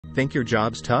Think your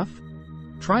job's tough?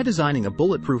 Try designing a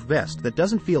bulletproof vest that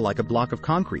doesn't feel like a block of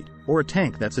concrete, or a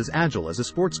tank that's as agile as a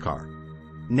sports car.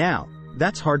 Now,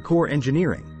 that's hardcore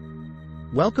engineering.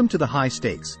 Welcome to the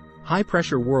high-stakes,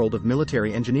 high-pressure world of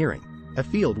military engineering, a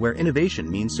field where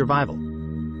innovation means survival.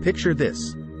 Picture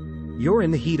this. You're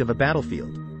in the heat of a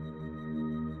battlefield.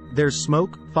 There's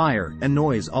smoke, fire, and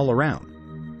noise all around.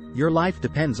 Your life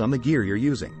depends on the gear you're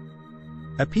using.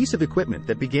 A piece of equipment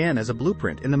that began as a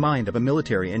blueprint in the mind of a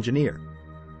military engineer.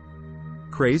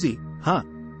 Crazy, huh?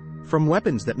 From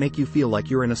weapons that make you feel like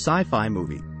you're in a sci-fi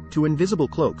movie, to invisible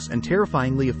cloaks and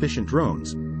terrifyingly efficient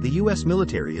drones, the US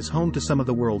military is home to some of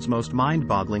the world's most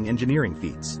mind-boggling engineering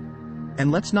feats.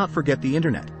 And let's not forget the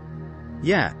internet.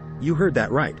 Yeah, you heard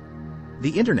that right.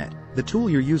 The internet, the tool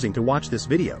you're using to watch this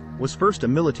video, was first a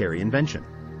military invention.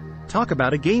 Talk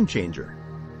about a game changer.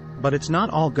 But it's not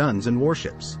all guns and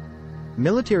warships.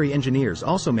 Military engineers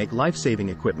also make life-saving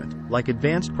equipment, like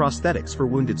advanced prosthetics for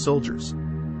wounded soldiers.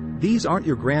 These aren't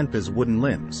your grandpa's wooden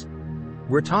limbs.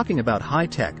 We're talking about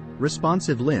high-tech,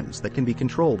 responsive limbs that can be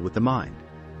controlled with the mind.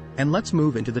 And let's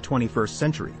move into the 21st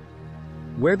century,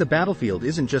 where the battlefield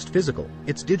isn't just physical,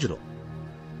 it's digital.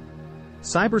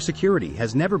 Cybersecurity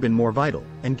has never been more vital,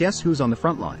 and guess who's on the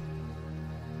front line?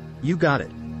 You got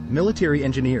it. Military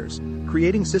engineers,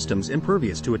 creating systems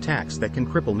impervious to attacks that can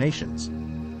cripple nations.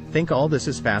 Think all this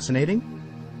is fascinating?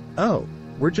 Oh,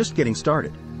 we're just getting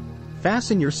started.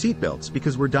 Fasten your seatbelts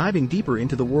because we're diving deeper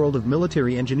into the world of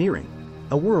military engineering,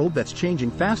 a world that's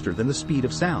changing faster than the speed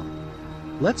of sound.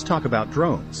 Let's talk about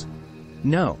drones.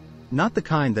 No, not the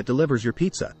kind that delivers your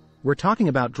pizza. We're talking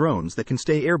about drones that can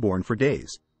stay airborne for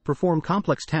days, perform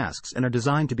complex tasks, and are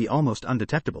designed to be almost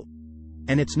undetectable.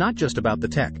 And it's not just about the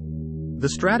tech. The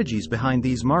strategies behind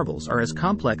these marvels are as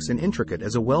complex and intricate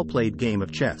as a well-played game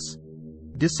of chess.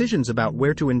 Decisions about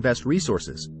where to invest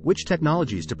resources, which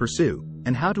technologies to pursue,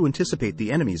 and how to anticipate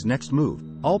the enemy's next move,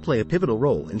 all play a pivotal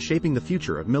role in shaping the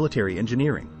future of military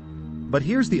engineering. But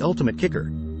here's the ultimate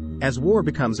kicker. As war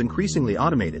becomes increasingly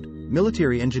automated,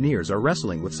 military engineers are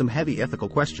wrestling with some heavy ethical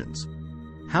questions.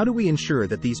 How do we ensure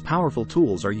that these powerful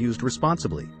tools are used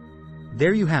responsibly?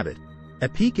 There you have it. A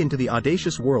peek into the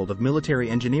audacious world of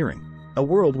military engineering, a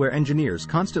world where engineers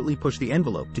constantly push the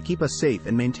envelope to keep us safe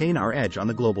and maintain our edge on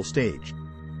the global stage.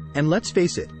 And let's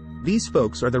face it, these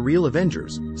folks are the real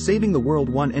Avengers, saving the world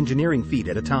one engineering feat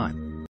at a time.